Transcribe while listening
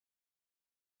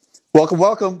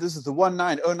Welcome. This is the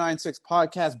 19096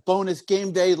 podcast bonus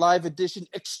game day live edition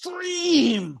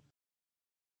extreme.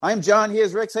 I'm John.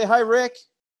 Here's Rick. Say hi, Rick.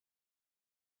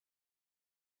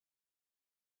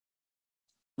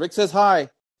 Rick says hi.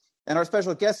 And our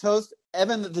special guest host,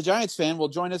 Evan, the Giants fan, will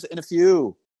join us in a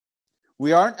few.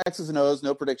 We aren't X's and O's,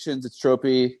 no predictions. It's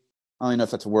tropey. I don't even know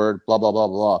if that's a word. Blah, blah, blah,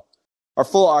 blah. Our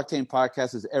full Octane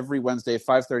podcast is every Wednesday,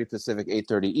 5:30 Pacific,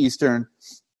 8:30 Eastern.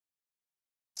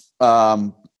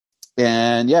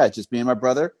 And yeah, just me and my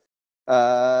brother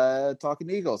talking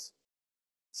Eagles.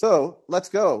 So let's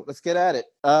go. Let's get at it.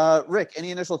 Rick,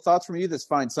 any initial thoughts from you this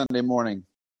fine Sunday morning?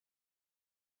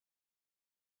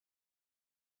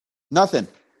 Nothing.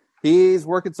 He's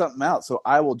working something out, so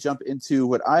I will jump into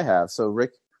what I have. So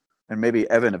Rick and maybe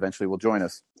Evan eventually will join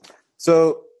us.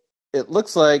 So it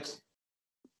looks like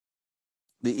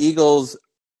the Eagles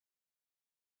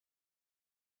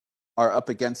are up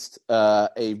against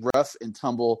a rough and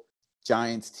tumble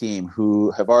Giants team who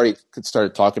have already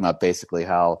started talking about basically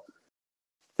how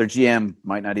their GM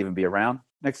might not even be around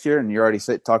next year, and you're already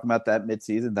talking about that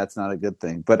midseason. That's not a good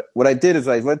thing. But what I did is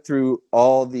I went through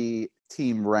all the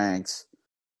team ranks,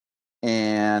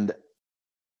 and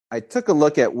I took a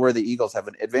look at where the Eagles have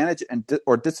an advantage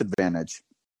or disadvantage.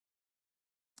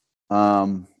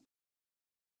 So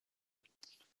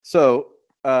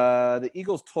the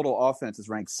Eagles' total offense is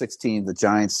ranked 16. The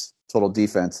Giants' total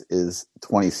defense is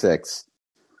 26.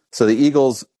 So the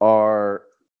Eagles are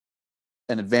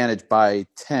an advantage by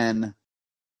 10,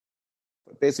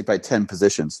 basically by 10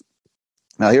 positions.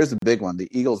 Now, here's the big one. The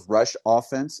Eagles' rush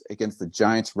offense against the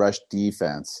Giants' rush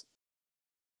defense.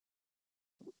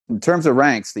 In terms of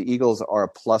ranks, the Eagles are a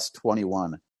plus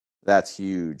 21. That's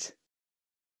huge.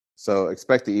 So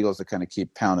expect the Eagles to kind of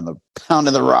keep pounding the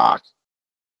rock,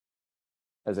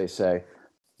 as they say.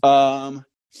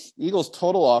 Eagles'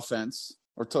 total offense,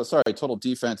 total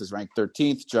defense is ranked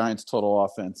 13th. Giants' total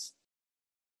offense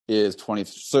is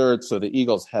 23rd. So the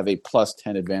Eagles have a plus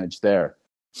 10 advantage there.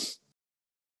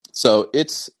 So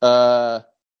it's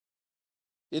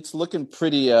looking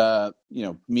pretty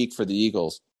meek for the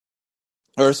Eagles.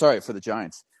 For the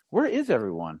Giants. Where is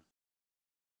everyone?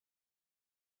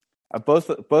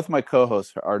 Both my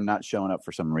co-hosts are not showing up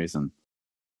for some reason.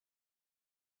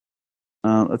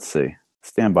 Let's see.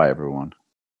 Stand by, everyone.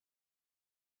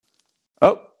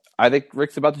 Oh, I think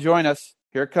Rick's about to join us.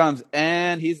 Here it comes,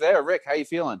 and he's there. Rick, how you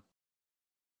feeling?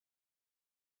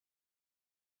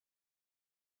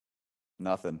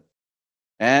 Nothing.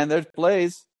 And there's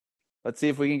Blaze. Let's see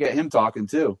if we can get him talking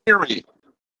too. Hear me.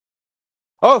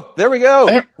 Oh, there we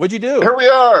go. What'd you do? Here we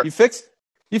are. You fixed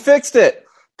it.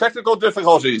 Technical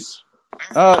difficulties.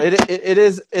 It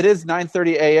is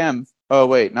 9:30 a.m. Oh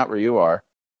wait, not where you are.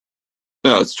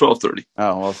 No, it's 12:30.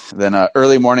 Oh well, then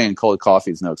early morning and cold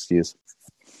coffee is no excuse.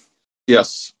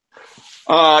 Yes.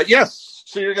 Yes.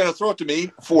 So you're going to throw it to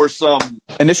me for some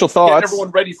initial thoughts. Get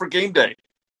everyone ready for game day.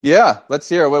 Yeah, let's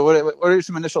hear. What are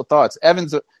some initial thoughts?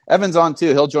 Evan's on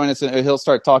too. He'll join us and he'll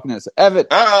start talking to us. Evan.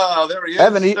 Oh, there he is.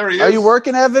 Evan, there he is. Are you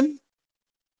working, Evan?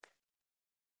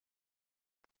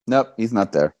 Nope, he's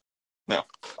not there. No.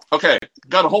 Okay.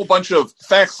 Got a whole bunch of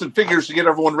facts and figures to get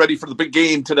everyone ready for the big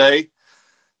game today.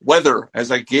 Weather.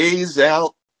 As I gaze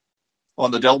out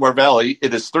on the Delaware Valley,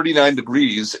 it is 39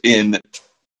 degrees in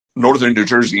northern New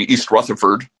Jersey, East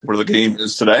Rutherford, where the game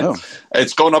is today. Oh.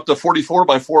 It's going up to 44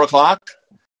 by 4 o'clock.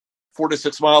 4 to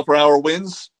 6 mile per hour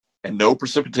winds and no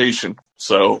precipitation.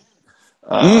 So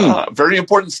very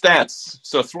important stats.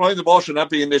 So throwing the ball should not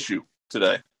be an issue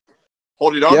today.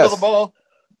 Holding on to the ball,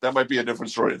 that might be a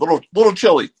different story. Little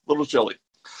chilly.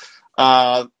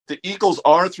 The Eagles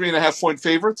are 3.5-point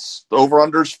favorites. The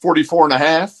over-under's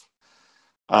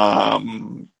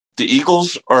 44.5. The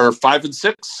Eagles are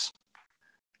 5-6.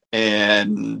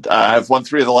 And have won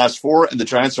 3 of the last 4, and the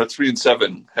Giants are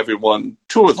 3-7, having won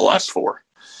 2 of the last 4.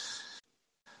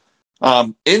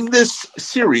 In this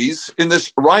series, in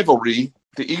this rivalry,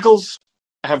 the Eagles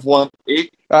have won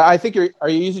 8. I think are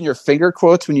you using your finger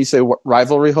quotes when you say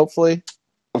rivalry, hopefully?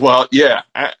 Well, yeah.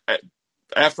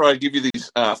 After I give you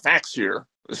these facts here,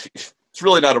 it's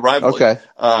really not a rivalry. Okay.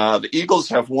 The Eagles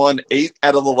have won 8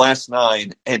 out of the last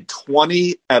 9 and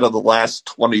 20 out of the last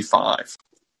 25.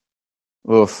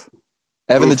 Oof.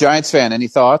 Evan, the Giants fan, any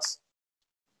thoughts?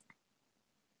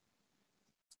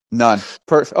 None.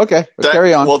 Perfect. Okay,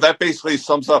 carry on. Well, that basically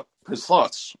sums up his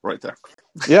thoughts right there.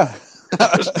 Yeah.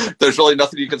 There's really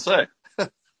nothing you can say.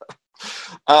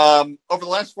 Over the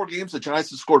last 4 games, the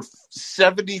Giants have scored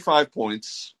 75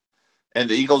 points, and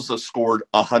the Eagles have scored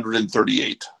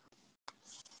 138.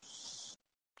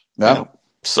 Yeah.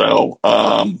 So,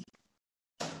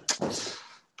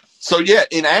 So, yeah,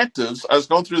 inactives. I was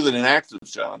going through the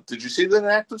inactives, John. Did you see the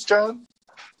inactives, John?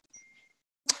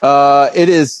 It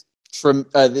is from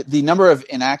the number of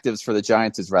inactives for the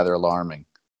Giants is rather alarming.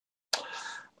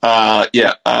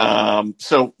 Yeah.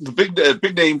 So the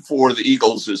big name for the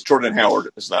Eagles is Jordan Howard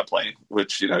is not playing,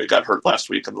 which, he got hurt last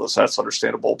week, and that's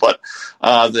understandable. But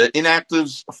the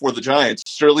inactives for the Giants,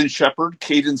 Sterling Shepard,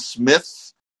 Caden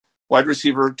Smith, wide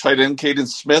receiver, tight end Caden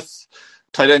Smith,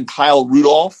 tight end Kyle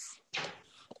Rudolph,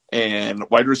 and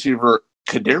wide receiver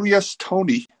Kadarius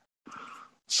Toney.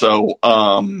 So,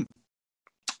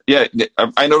 yeah,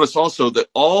 I noticed also that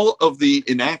all of the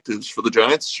inactives for the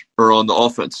Giants are on the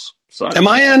offense side. Am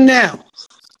I on now?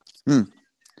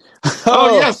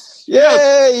 Oh, yes.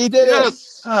 Yay, he did it.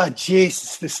 Oh,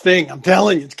 Jesus, this thing. I'm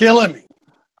telling you, it's killing me.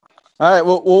 All right.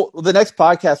 Well, the next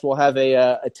podcast we'll have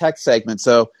a tech segment.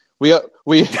 So we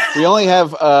only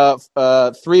have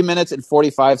 3 minutes and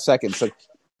 45 seconds. So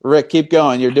Rick, keep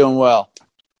going. You're doing well.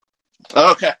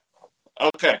 Okay.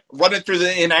 Running through the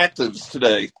inactives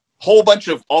today. Whole bunch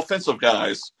of offensive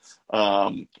guys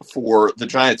for the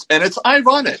Giants. And it's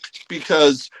ironic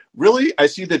because really I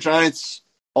see the Giants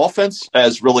offense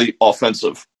as really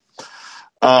offensive.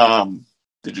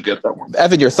 Did you get that one?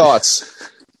 Evan, your thoughts?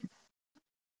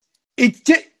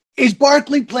 Is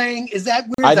Barkley playing? Is that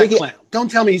where's that clown?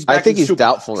 Don't tell me he's back. I think in he's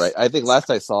doubtful, right? I think last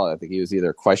I saw it, I think he was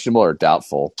either questionable or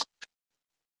doubtful.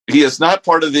 He is not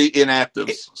part of the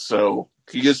inactives, so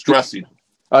he is dressing.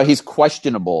 He's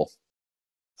questionable.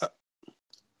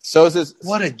 So is his.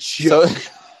 What a joke.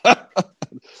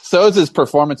 So is his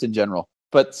performance in general.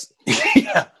 But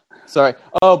yeah. Sorry.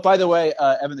 Oh, by the way,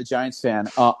 Evan, the Giants fan,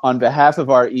 on behalf of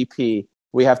our EP,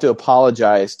 we have to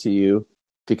apologize to you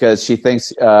because she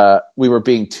thinks we were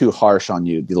being too harsh on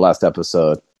you the last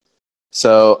episode.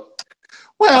 So,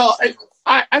 well,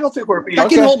 I don't think we're being. I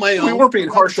can hold my own. We weren't being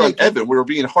harsh on Evan. We were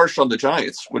being harsh on the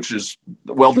Giants, which is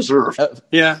well deserved.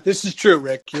 Yeah, this is true,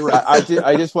 Rick. You're right.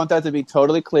 I just want that to be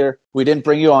totally clear. We didn't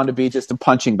bring you on to be just a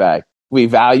punching bag. We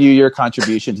value your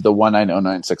contribution to the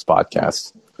 19096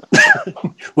 podcast.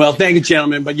 Well, thank you,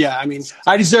 gentlemen. But yeah, I mean,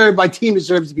 my team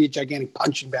deserves to be a gigantic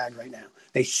punching bag right now.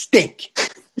 They stink.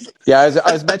 Yeah,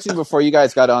 I was mentioning before you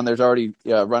guys got on, there's already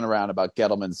a run around about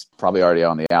Gettleman's probably already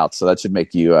on the out, so that should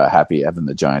make you happy, Evan,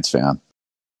 the Giants fan.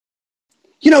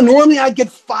 Normally I'd get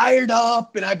fired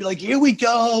up and I'd be like, here we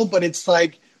go. But it's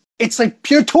like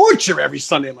pure torture every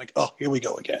Sunday. I'm like, oh, here we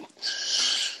go again.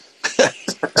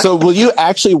 So will you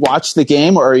actually watch the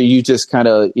game, or are you just kind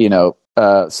of,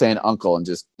 saying uncle and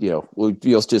just, you'll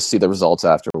just see the results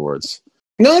afterwards?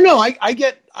 No, I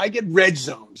get red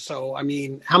zone. So, I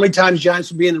mean, how many times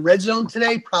Giants will be in the red zone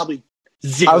today? Probably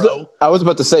 0. I was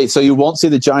about to say, so you won't see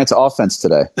the Giants offense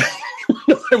today?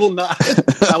 No, I will not.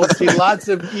 I will see lots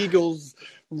of Eagles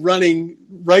running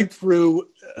right through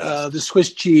the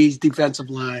Swiss cheese defensive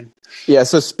line. Yeah,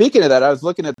 so speaking of that, I was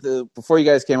looking at before you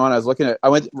guys came on, I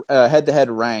went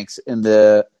head-to-head ranks, and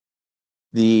the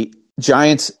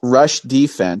Giants rush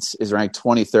defense is ranked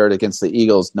 23rd against the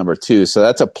Eagles, number 2. So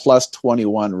that's a plus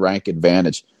 21 rank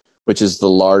advantage, which is the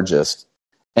largest.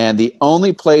 And the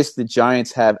only place the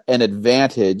Giants have an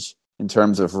advantage in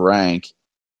terms of rank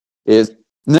is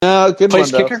good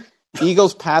place one, kicker.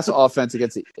 Eagles pass offense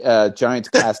against the Giants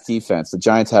pass defense. The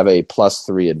Giants have a plus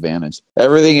 3 advantage.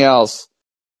 Everything else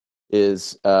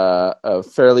is a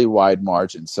fairly wide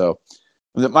margin. So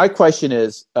my question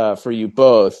is for you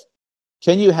both,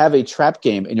 can you have a trap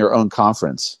game in your own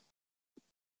conference?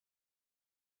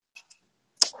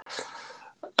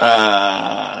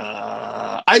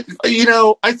 I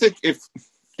think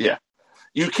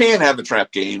you can have a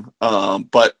trap game.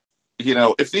 But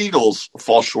if the Eagles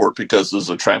fall short because there's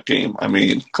a trap game, I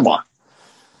mean, come on.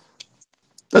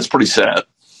 That's pretty sad.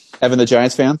 Evan, the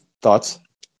Giants fan, thoughts?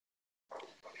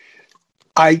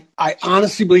 I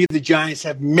honestly believe the Giants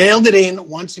have mailed it in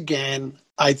once again.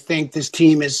 I think this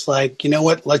team is like, you know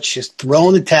what? Let's just throw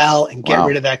in the towel and get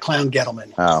rid of that clown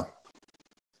Gettleman. Wow.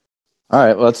 All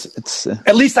right. Well, it's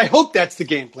at least I hope that's the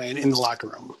game plan in the locker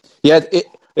room. Yeah.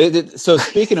 So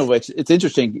speaking of which, it's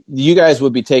interesting. You guys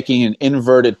would be taking an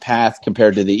inverted path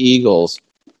compared to the Eagles,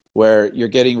 where you're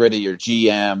getting rid of your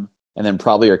GM and then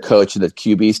probably your coach, and the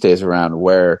QB stays around.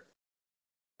 Where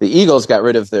the Eagles got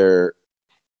rid of their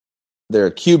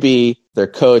QB, their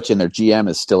coach, and their GM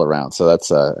is still around. So that's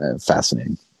a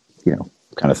fascinating,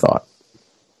 kind of thought.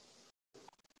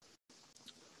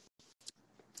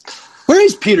 Where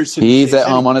is Peterson? He's at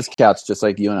home on his couch, just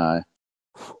like you and I.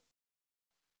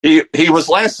 He was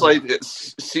last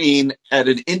seen at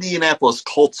an Indianapolis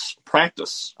Colts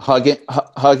practice,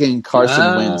 hugging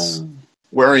Carson Wentz,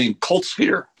 wearing Colts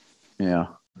gear. Yeah.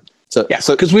 So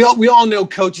because we all know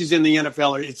coaches in the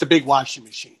NFL it's a big washing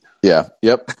machine. Yeah.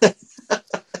 Yep.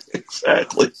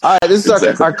 Exactly. All right. This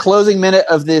is our closing minute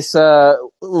of this.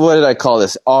 What did I call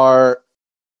this? Our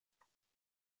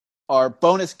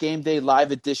bonus game day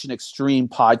live edition extreme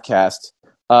podcast.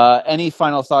 Any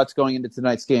final thoughts going into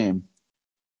tonight's game?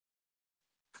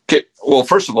 Okay, well,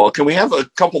 first of all, can we have a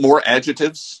couple more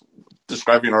adjectives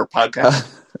describing our podcast?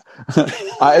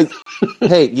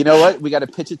 Hey, you know what? We got to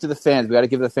pitch it to the fans. We got to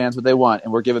give the fans what they want,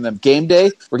 and we're giving them game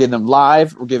day. We're giving them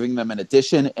live. We're giving them an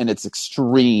edition, and it's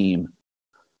extreme.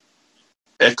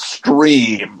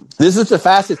 Extreme. This is the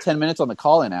fastest 10 minutes on the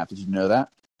call-in app. Did you know that?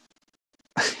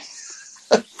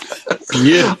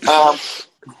 Yeah.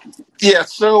 Yeah,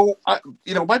 so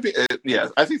might be.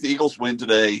 I think the Eagles win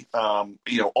today.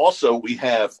 Also we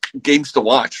have games to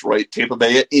watch, right? Tampa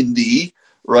Bay at Indy,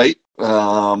 right?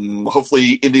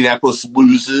 Hopefully Indianapolis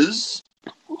loses,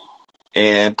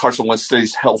 and Carson Wentz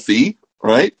stays healthy,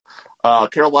 right?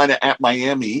 Carolina at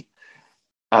Miami.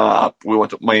 We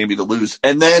want Miami to lose,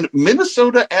 and then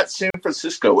Minnesota at San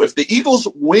Francisco. If the Eagles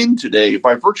win today,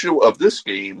 by virtue of this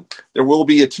game, there will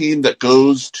be a team that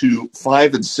goes to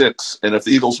 5-6, and if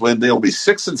the Eagles win, they'll be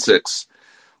 6-6,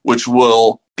 which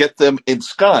will get them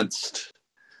ensconced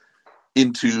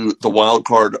into the wild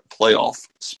card playoff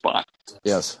spot.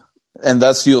 Yes, and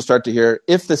thus you'll start to hear,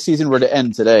 if the season were to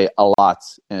end today, a lot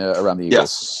around the Eagles.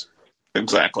 Yes,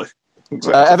 exactly.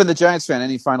 Evan, the Giants fan,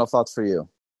 any final thoughts for you?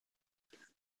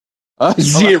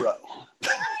 0.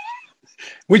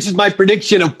 Which is my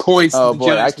prediction of points. Oh,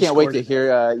 boy. I can't wait to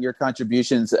hear your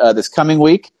contributions this coming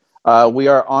week. We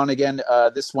are on again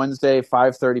this Wednesday,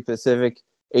 5:30 Pacific,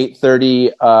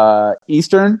 8:30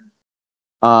 Eastern.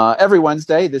 Every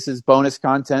Wednesday. This is bonus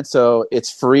content, so it's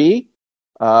free.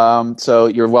 So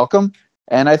you're welcome.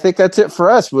 And I think that's it for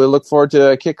us. We look forward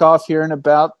to a kickoff here in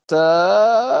about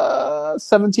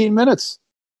 17 minutes.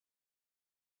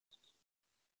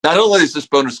 Not only is this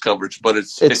bonus coverage, but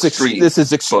it's extreme. This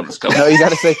is bonus coverage. No, you got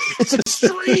to say it's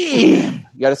extreme.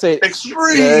 You got to say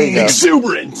extreme,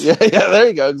 exuberant. Yeah, there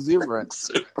you go, exuberant.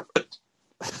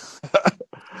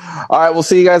 All right, we'll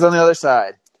see you guys on the other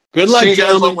side. Good luck, see you guys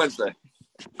gentlemen. on Wednesday.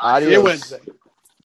 Adios. See you Wednesday.